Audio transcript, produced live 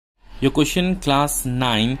यो question class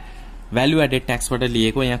 9 value added ट्याक्सबाट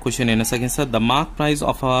लिएको। यहाँ question हेर्न सकिन्छ। The mark price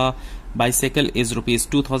of a bicycle is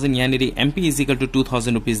 ₹2000। यहाँनिर MP is equal to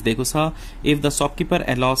 2000 rupees दिएको छ। If the शपकीपर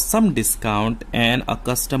allows some discount and a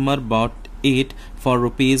customer but it for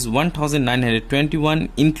 ₹1921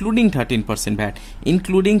 including 13% VAT.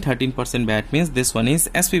 Including 13% VAT means this one is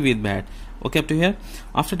SP with VAT. Okay, up to here.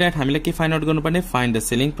 After that हामीले के find out गर्नुपर्ने? Find the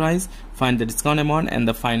selling price, find the discount amount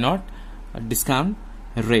and the find out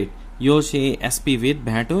discount rate. यो चाहिँ SP with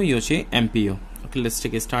VAT हो, यो चाहिँ MP हो. Okay, let's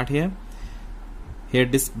take a start here. Here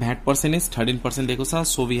this VAT percent is 13% दिएको छ,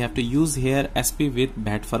 so we have to use here SP with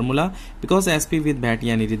VAT formula because SP with VAT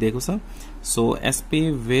यहाँनिर दिएको छ. So SP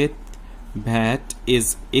with VAT is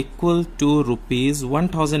equal to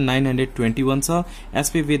 ₹1921 छ.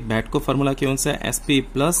 SP with VAT को formula के हुन्छ? SP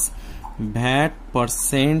plus VAT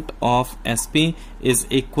percent of SP is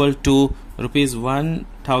equal to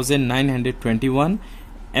 ₹1921.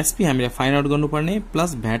 SP हामीले find out गर्नुपर्ने plus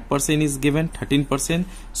VAT percent is given 13%.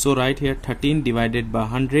 So right here 13 divided by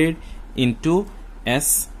 100 into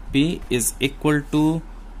SP is equal to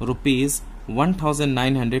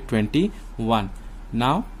 ₹1921.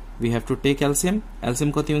 Now we have to take LCM. LCM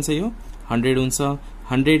कति हुन्छ यो? 100 हुन्छ.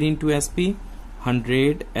 100 into SP,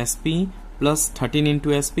 100 SP plus 13 into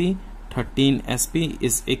SP, 13 SP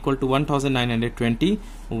is equal to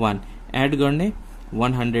 1921. Add गर्ने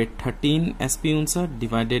 113 SP हुन्छ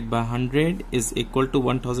divided by 100 is equal to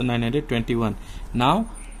 1921. Now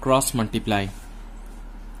cross multiply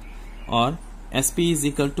or SP is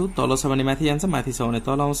equal to तल छ भने माथि जान्छ, माथि छ भने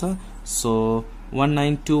तल आउँछ. So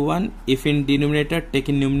 1921, if in denominator take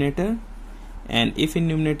in numerator, and if in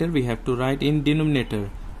numerator we have to write in denominator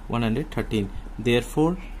 113.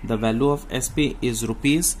 Therefore the value of SP is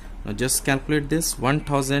rupees. Now just calculate this.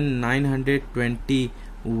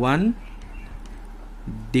 1921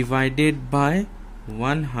 divided by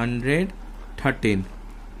 113.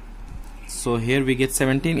 So here we get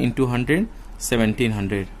 17 into 100,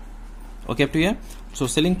 1700. Okay, up to here. So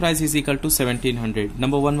selling price is equal to 1700.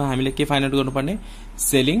 Number 1 मा हामीले के find out गर्नुपर्ने?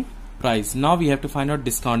 Selling price. Now we have to find out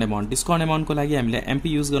discount amount. Discount amount को लागि हामीले MP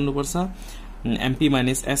use गर्नुपर्छ. MP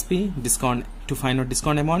minus SP. Discount to find out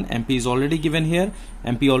discount amount. MP is already given here.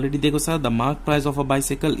 MP already दिएको छ. The mark price of a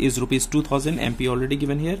bicycle is ₹2000. MP already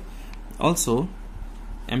given here. Also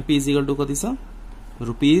MP is equal to कति छ?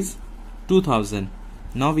 ₹2000.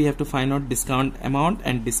 Now we have to find out discount amount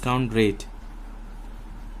and discount rate.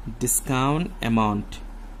 Discount amount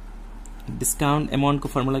को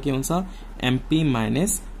formula के हुन्छ? MP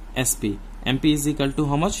minus SP. MP is equal to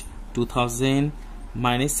how much? 2000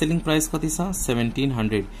 minus selling price कति छ?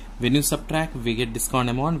 1700. When you subtract we get discount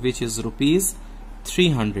amount which is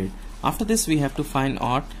 ₹300. After this we have to find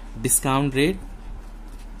out discount rate.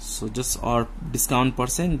 So just or discount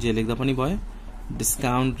percent जे लेख्दा पनि भयो.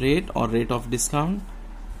 Discount rate or rate of discount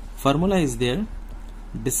formula is there.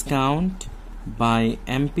 Discount by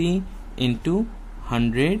MP into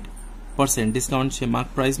 100%. Discount चाहिँ mark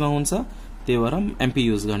price मा हुन्छ, त्यही भएर MP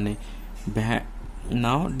use गर्ने.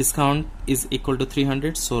 Now discount is equal to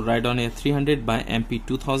 300. So write down here 300 by MP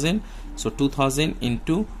 2000. So 2000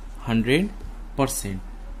 into 100%.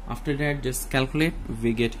 After that just calculate.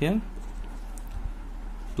 We get here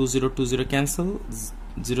 20 cancel,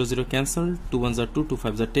 00 cancel, 2 1s are 2, 2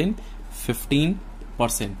 5s are 10,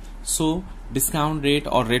 15%. So discount rate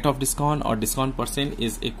or rate of discount or discount percent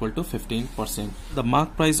is equal to 15%. The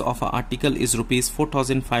mark price of an article is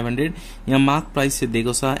 ₹4500. यहाँ mark price से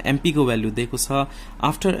दिएको छ, MP को value दिएको छ.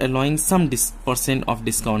 After allowing some percent of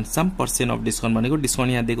discount, some percent of discount भनेको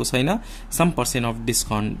discount यहाँ दिएको छैन, some percent of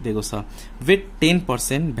discount दिएको छ with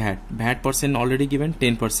 10% VAT. VAT percent already given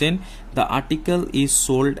 10%. The article is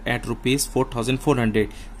sold at ₹4400.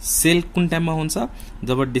 Cell कुन टाइममा हुन्छ?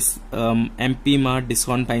 जब MP मा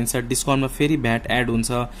डिस्काउन्ट पाइन्छ, डिस्काउन्टमा फेरि VAT एड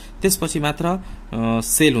हुन्छ, त्यसपछि मात्र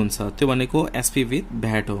सेल हुन्छ. त्यो भनेको SP with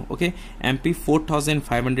VAT हो. ओके, MP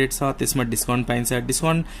 4500 छ, त्यसमा डिस्काउन्ट पाइन्छ.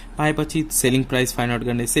 डिस्काउन्ट पाएपछि सेलिङ प्राइस फाइन्ड आउट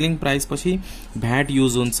गर्ने. सेलिङ प्राइस पछि VAT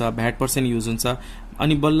युज हुन्छ, VAT पर्सेन्ट युज हुन्छ,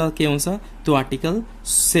 अनि बल्ल के हुन्छ? त्यो आर्टिकल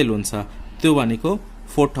सेल हुन्छ. त्यो भनेको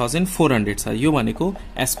 4400 छ. यो भनेको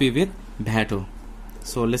SP with VAT हो.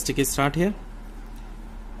 So let's take a start here.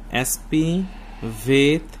 SP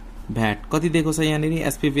with VAT कति दिएको छ यहाँनिर?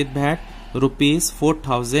 SP with VAT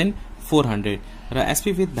 ₹4400. Raw SP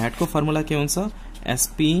with VAT को फर्मुला के हुन्छ?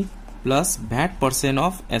 SP plus VAT percent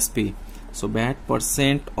of SP. So VAT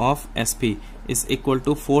percent of SP is equal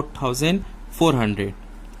to 4400.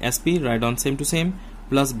 SP write down same to same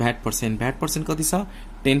plus VAT percent. VAT percent कति छ?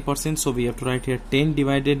 10%. So we have to write here 10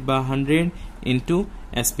 divided by 100 into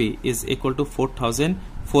SP is equal to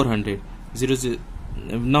 4400.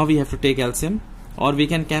 Now we have to take LCM. or we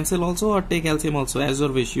can cancel also or take LCM also, as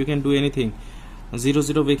your wish. You can do anything. 0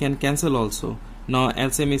 0 we can cancel also. Now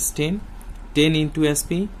LCM is 10 into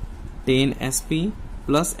SP, 10 SP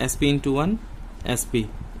plus SP into 1 SP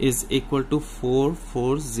is equal to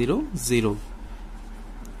 4400,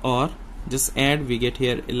 or just add, we get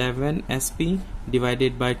here 11 SP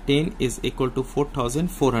divided by 10 is equal to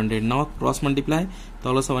 4400. Now cross multiply,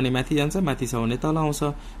 talo sa भने माथि जान्छ, माथि sa भने तल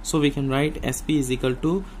आउँछ. So we can write SP is equal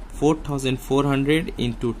to 4400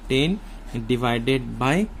 into 10 divided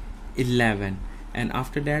by 11, and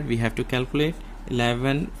after that we have to calculate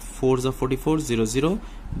 11 4s are 44 0 0.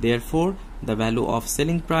 Therefore the value of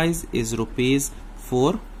selling price is rupees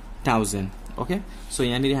 4000. Okay, so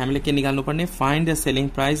यानी हामीले के निकाल्नु पर्ने, find the selling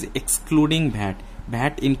price excluding VAT.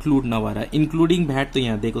 VAT include नभएर, including VAT तो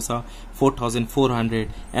यहाँ दिएको छ 4400.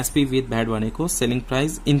 SP with VAT भनेको selling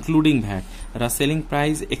price including VAT, र selling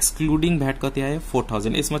price excluding VAT कति आयो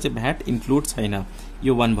 4000. यसमा चाहिँ VAT include छैन,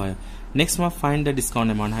 यो 1 भयो. नेक्स्ट मा find the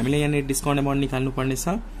discount amount. हामीले यहाँ discount amount निकाल्नु पर्ने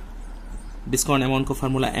छ. Discount amount को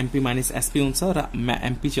फर्मुला MP minus SP हुन्छ, र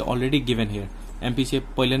MP चाहिँ already given here. MP चाहिँ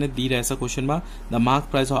पहिले नै दिइरहेछ क्वेशन मा. The mark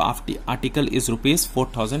price of article is rupees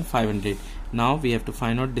 4500. Now we have to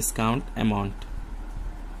find out discount amount.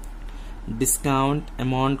 Discount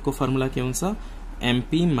amount को फर्मुला के हुन्छ,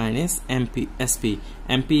 MP minus SP.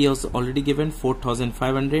 MP is already given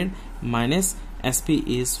 4500 minus SP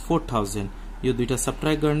is 4000. यो दुईटा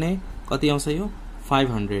subtract गर्ने कति आउँछ, यो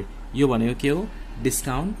 500. यो भनेको के हो,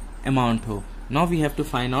 डिस्काउन्ट amount हो. Now we have to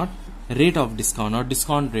find out rate of discount or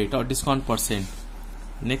discount rate or discount percent.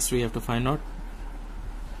 Next we have to find out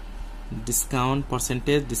discount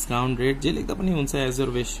percentage, discount rate, जे लेख्दा पनि हुन्छ as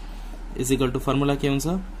your wish, is equal to formula के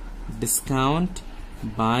हुन्छ, discount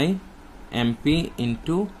by MP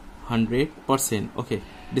into 100%. Okay,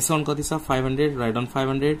 discount कति छ 500, write down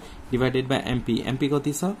 500 divided by MP. MP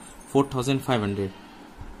कति छ 4500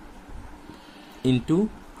 into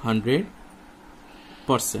 100%.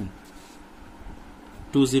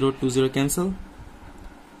 20 cancel,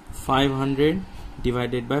 500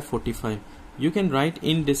 divided by 45. You can write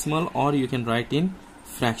in decimal or you can write in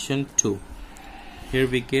fraction too. Here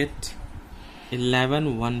we get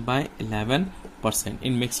 11 1 by 11%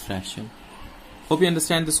 in mixed fraction. Hope you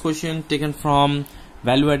understand this question taken from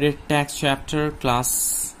value added tax chapter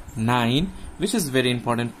class 9, which is very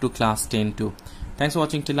important to class 10 too. Thanks for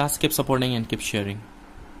watching till last. Keep supporting and keep sharing.